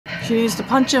She needs to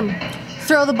punch him.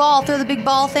 Throw the ball, throw the big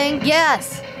ball thing.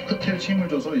 Yes. 끝에 힘을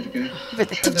줘서 이렇게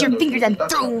Tip your fingers and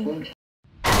throw.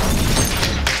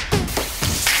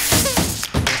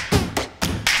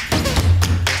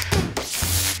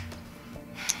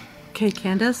 Okay,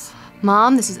 Candace.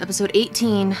 Mom, this is episode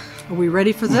 18. Are we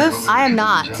ready for this? I am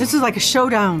not. This is like a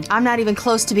showdown. I'm not even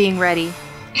close to being ready.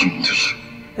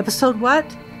 Episode what?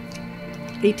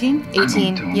 18?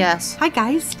 18, yes. Hi,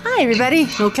 guys. Hi, everybody.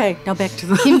 Okay, now back to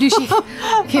the... Kim Dushi.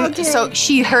 Okay. So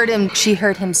she heard him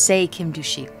say Kim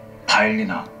Dushi.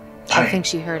 다일리나. I think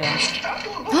she heard him.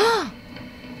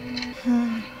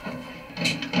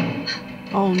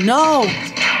 Oh, no.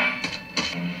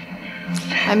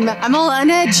 I'm all on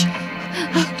edge.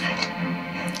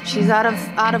 She's out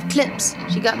of clips.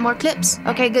 She got more clips.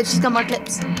 Okay, good. She's got more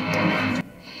clips.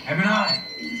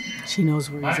 She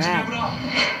knows where he's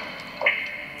at.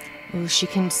 Ooh, she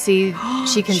can see.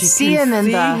 She can She see can him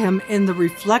see him in the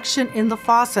reflection in the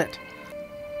faucet.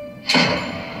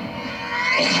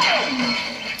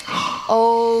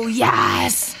 Oh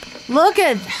yes! Look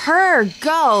at her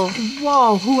go.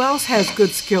 Whoa, who else has good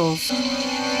skills?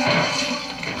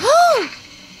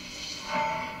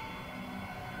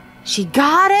 She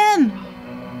got him.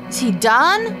 Is he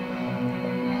done?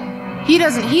 He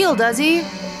doesn't heal, does he?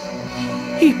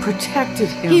 He protected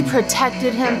him. He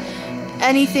protected him.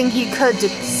 Anything he could to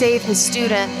save his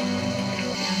student.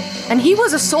 And he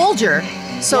was a soldier,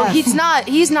 so Yes.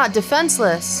 he's not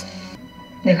defenseless.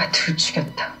 내가 둘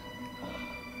죽였다.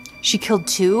 She killed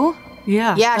two?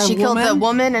 Yeah. Yeah, that she killed the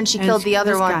woman and she and killed the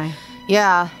other this one. guy.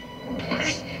 Yeah.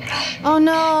 Oh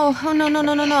no. Oh no, no,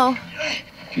 no, no, no.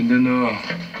 근데 너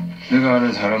내가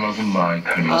아는 사람하고 많이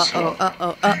닮았어.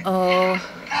 Uh-oh.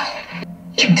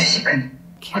 김두식은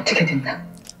어떻게 됐나?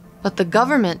 But the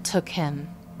government took him.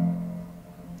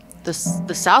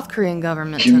 The South Korean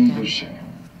government took him. 김두식.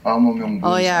 암호명.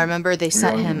 Oh yeah, I remember they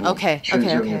sent him. Okay.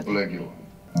 블랙이요.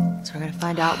 So we're gonna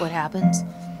find out what happens.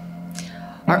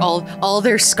 Are all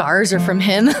their scars are from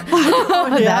him?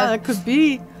 Yeah, that could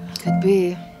be. Could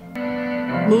be.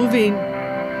 Moving.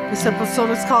 This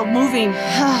episode is called Moving.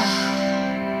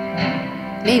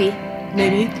 Maybe.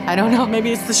 Maybe. I don't know.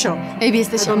 Maybe it's the show. Maybe it's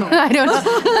the show. I don't know.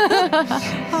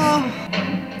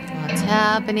 What's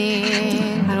happening?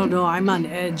 I don't know. I'm on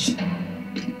edge.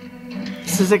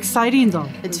 This is exciting, though.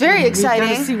 It's very exciting.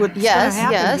 We gotta see what's yes,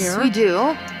 gonna happen yes, here. we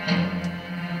do.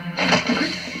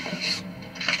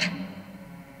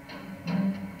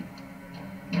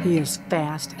 He is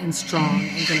fast and strong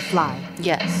and can fly.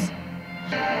 Yes.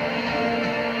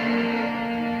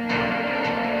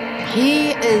 He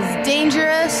is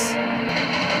dangerous.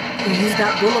 And he's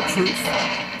not bulletproof.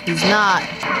 He's not.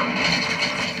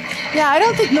 Yeah, I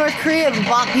don't think North Korea would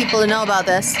want people to know about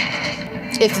this.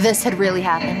 If this had really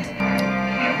happened.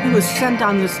 He was sent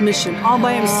on this mission all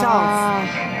by himself.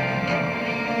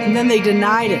 And then they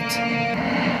denied it.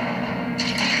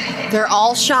 They're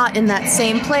all shot in that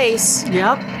same place.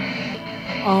 Yep.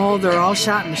 Oh, they're all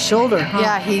shot in the shoulder, huh?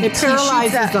 Yeah, It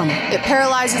paralyzes them. It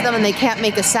paralyzes them and they can't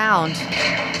make a sound.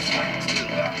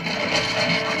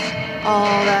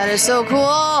 Oh, that is so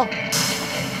cool.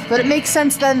 But it makes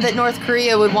sense then that North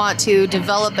Korea would want to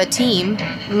develop a team.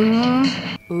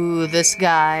 Mm-hmm. Ooh, this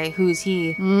guy. Who's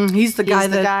he? He's the guy,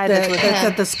 that's with him.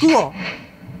 at the school.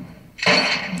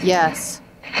 Yes.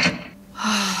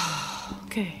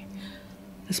 Okay.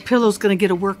 This pillow's gonna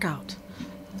get a workout.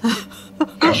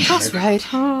 That's right.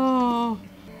 Oh.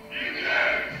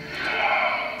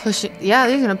 Push it. Yeah,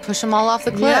 they're gonna push them all off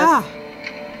the cliff. Yeah.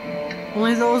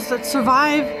 Only those that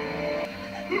survive.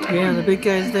 Yeah, the big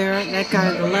guy's there. That guy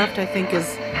on the left, I think,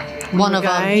 is One of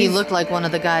them. guys. He looked like one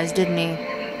of the guys, didn't he?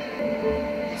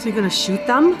 Is he gonna shoot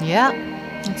them? Yeah.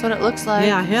 That's what it looks like.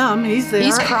 Yeah, him. He's there.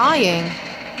 He's crying.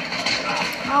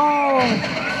 Oh.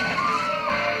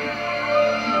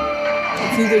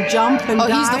 It's either jump and die.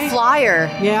 Oh, he's the flyer.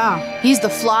 Yeah. He's the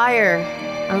flyer.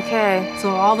 Okay. So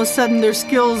all of a sudden their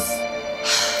skills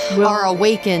Are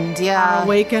awakened, yeah. are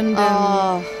awakened,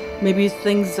 Oh. and maybe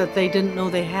things that they didn't know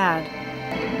they had.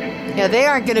 Yeah, they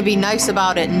aren't going to be nice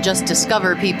about it and just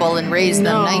discover people and raise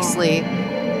them No. nicely.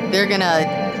 They're going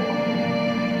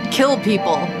to kill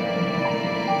people.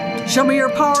 Show me your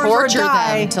powers Torture or them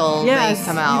die. till they yes,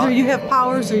 come out. Either you have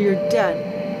powers or you're dead.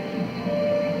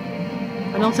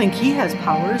 I don't think he has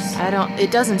powers.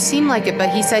 It doesn't seem like it, but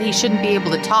he said he shouldn't be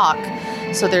able to talk.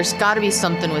 So there's got to be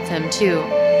something with him, too.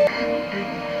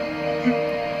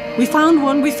 We found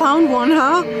one,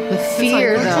 huh? The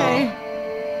fear, It's like, though. okay.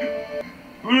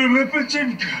 오늘 몇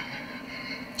번째입니까?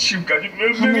 지금까지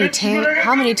몇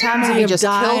How many times have you have just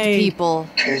killed died. people?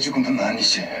 개죽음은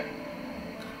아니지.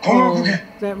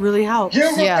 That really helps.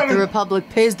 Yeah, the Republic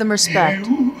pays them respect.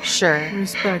 Sure.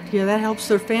 Respect. Yeah, that helps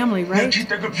their family, right?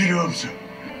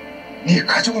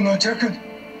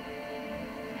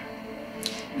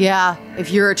 Yeah,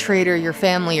 if you're a traitor, your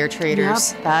family are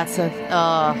traitors. Yep. That's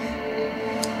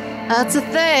a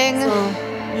thing.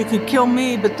 So you could kill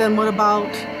me, but then what about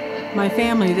my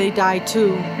family? They die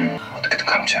too. 어떻게든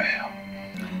감춰해요.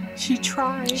 She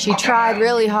tried. She tried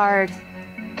really hard.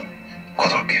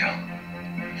 곧 올게요.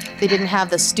 They didn't have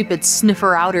the stupid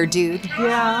sniffer outer dude.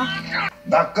 Yeah.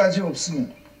 나까지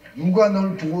없으면 누가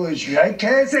널 보호해주냐 이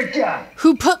개새끼야.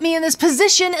 Who put me in this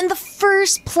position in the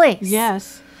first place?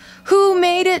 Yes. Who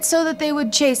made it so that they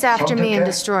would chase after me and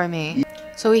destroy me?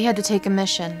 So he had to take a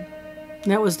mission.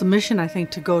 That was the mission, I think,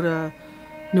 to go to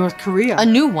North Korea. A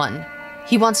new one.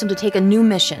 He wants him to take a new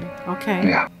mission.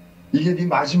 Okay. 야, 이게 네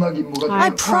마지막 임무가 I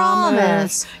돼.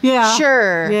 promise. Yeah.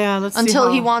 Sure. Yeah, let's see Until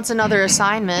how- he wants another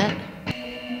assignment.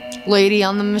 Lady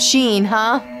on the machine,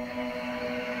 huh?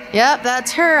 Yep,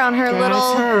 that's her on her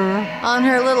That's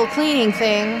her. little cleaning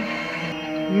thing.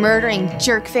 Murdering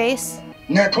jerk face.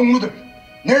 내 동무들,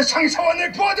 내 상사와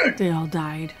내 부하들. They all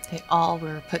died. They all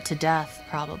were put to death,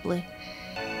 probably.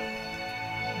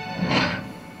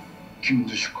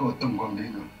 김두식과 어떤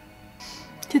관계인가?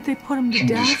 Did they put him to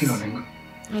death? 김두식이라는가?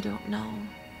 I don't know.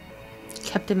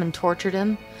 Kept him and tortured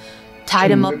him. Tied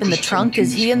him up in the trunk.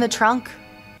 Is he in the trunk?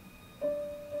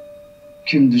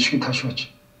 김두식이 다시 왔지.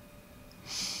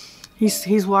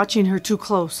 He's watching her too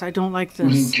close. I don't like 우린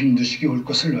this. 김두식이 올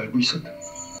것을 알고 있었다.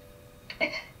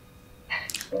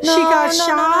 She got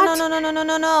shot.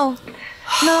 No.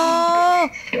 No.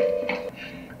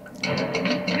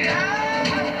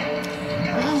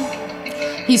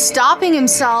 He's stopping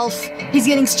himself. He's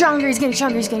getting stronger. He's getting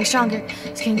stronger. He's getting stronger.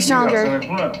 He's getting stronger.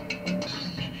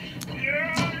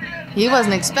 He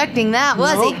wasn't expecting that,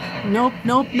 was he? Nope.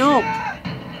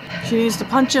 She needs to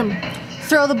punch him.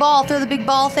 Throw the ball. Throw the big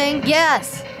ball thing.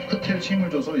 Yes. 끝에 힘을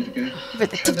줘서 이렇게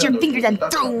Put your fingers and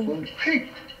throw. 휙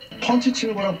펀치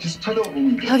치는 거랑 비슷하다고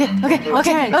보면 돼.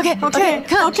 Okay.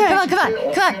 Come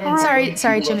on.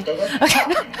 Sorry, Jimmy. Okay.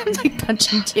 I'm like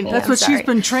punching Jimmy. That's I'm what sorry. she's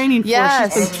been training for.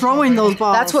 Yes. She's been throwing those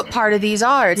balls. That's what part of these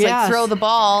are. It's like Yes. throw the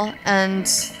ball and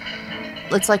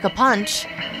it's like a punch.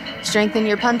 Strengthen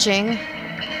your punching.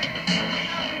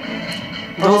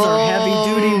 Those are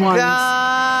heavy-duty ones.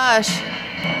 Gosh.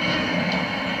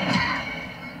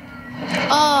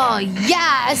 Oh,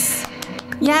 yes.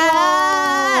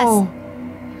 Yes.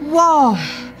 Whoa.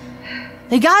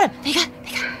 They got him. They got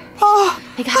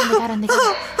him.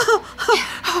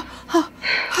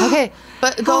 Okay,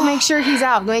 but go make sure he's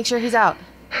out.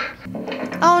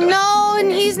 Oh no,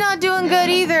 and he's not doing good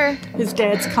either. His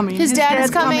dad's coming. His dad is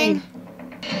coming.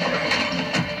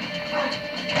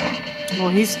 Well,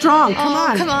 he's strong. Come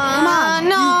Oh, on. come on.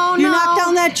 No, you no. knocked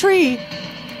down that tree.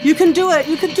 You can do it.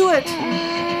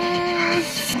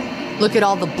 Look at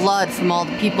all the blood from all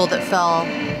the people that fell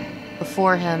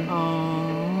before him.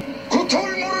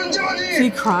 고통을 모르는 자만이. Is he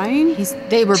crying?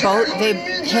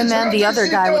 Him and the other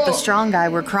guy with the strong guy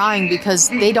were crying because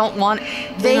they don't want,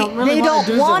 they don't really don't wanna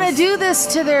do want to this. do this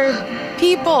to their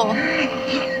people.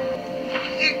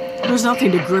 There's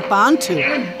nothing to grip onto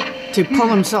to pull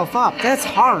himself up. That's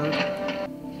hard.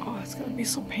 Oh, it's gonna be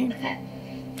so painful.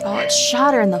 Oh, it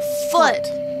shot her in the foot.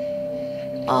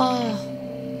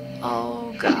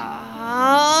 Oh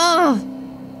God.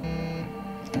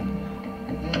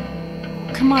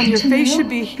 Come on, your face 괜찮아요? should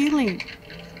be healing.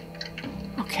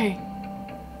 Okay.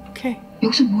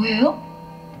 여기서 뭐해요?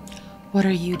 What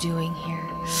are you doing here?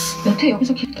 여태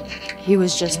여기서 He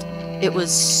was just, it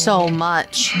was so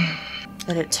much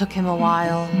that it took him a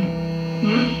while.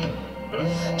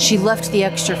 She left the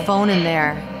extra phone in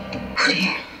there. 우리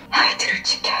아이들을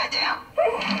지켜야 돼요.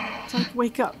 It's like,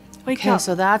 wake up. Okay,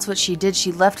 so that's what she did.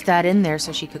 She left that in there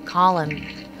so she could call him.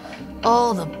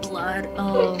 Oh, the blood.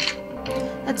 Oh,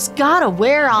 that's gotta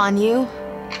wear on you.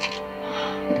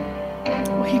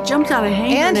 Well, he jumped out of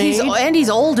hand And he's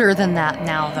older than that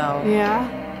now, though. Yeah.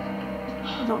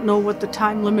 I don't know what the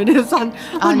time limit is on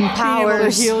On being able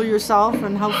powers. to heal yourself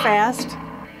and how fast.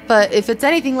 But if it's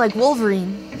anything like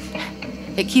Wolverine,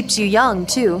 it keeps you young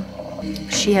too.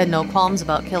 She had no qualms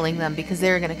about killing them because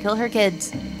they were gonna kill her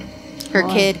kids. Her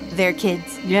Wow. kid, their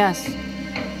kids. Yes.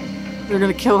 They're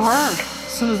gonna kill her as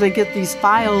soon as they get these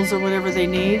files or whatever they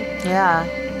need. Yeah,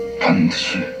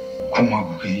 반드시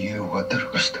공화국의 예우가 될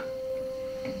것이다.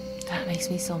 that makes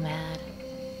me so mad.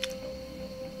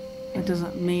 It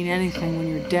doesn't mean anything when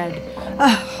you're dead.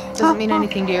 Doesn't mean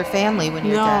anything to your family when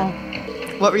you're No.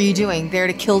 dead. What were you doing? There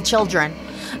to kill children.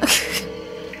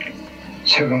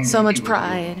 So much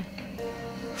pride.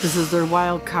 This is their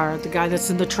wild card, the guy that's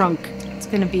in the trunk. It's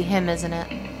gonna be him, isn't it?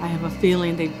 I have a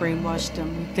feeling they brainwashed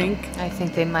him. You think? I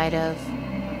think they might have.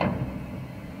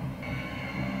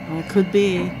 Well, it could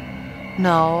be.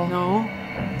 No. No?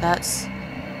 That's...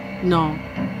 No.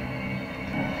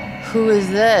 Who is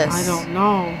this? I don't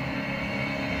know.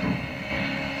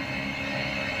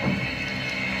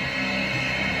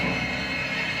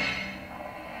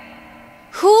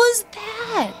 Who is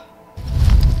that?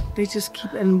 They just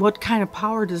keep... And what kind of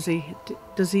power does he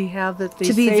have that they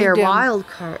To be saved their him? wild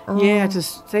card. Oh. Yeah, to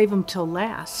save him till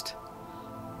last.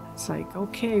 It's like,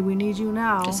 okay, we need you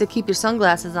now. So keep your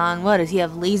sunglasses on. What, does he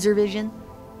have laser vision?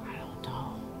 I don't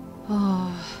know.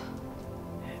 Oh.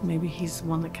 Maybe he's the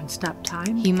one that can stop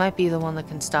time? He might be the one that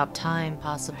can stop time,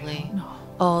 possibly. No.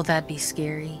 Oh, that'd be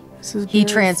scary. This is He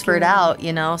very transferred scary. out,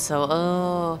 you know, so,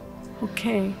 oh.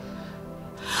 Okay.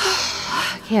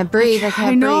 I can't breathe. I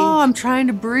can't I know, breathe. I'm trying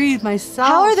to breathe myself.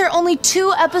 How are there only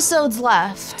 2 episodes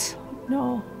left?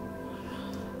 No.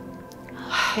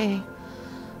 Okay.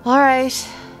 All right.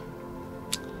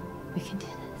 We can do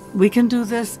this. We can do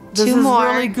this. This 2 is more.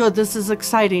 really good. This is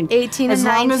exciting. 18 and as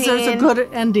long as there's a 19. good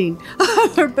ending.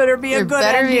 There better be a good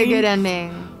ending. Be a good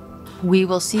ending. We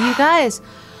will see you guys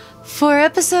for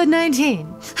episode 19.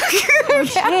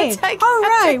 Okay. All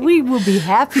right. We will be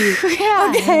happy.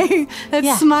 Yeah. Okay. Let's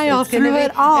Yeah. smile It's gonna through be-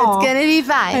 it all. It's gonna be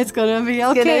fine. It's gonna be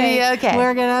gonna okay. be okay.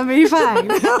 We're gonna be fine.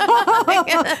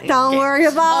 Don't worry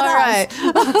about All us. right.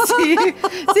 See you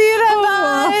then.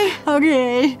 Bye.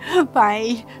 Okay.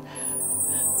 Bye.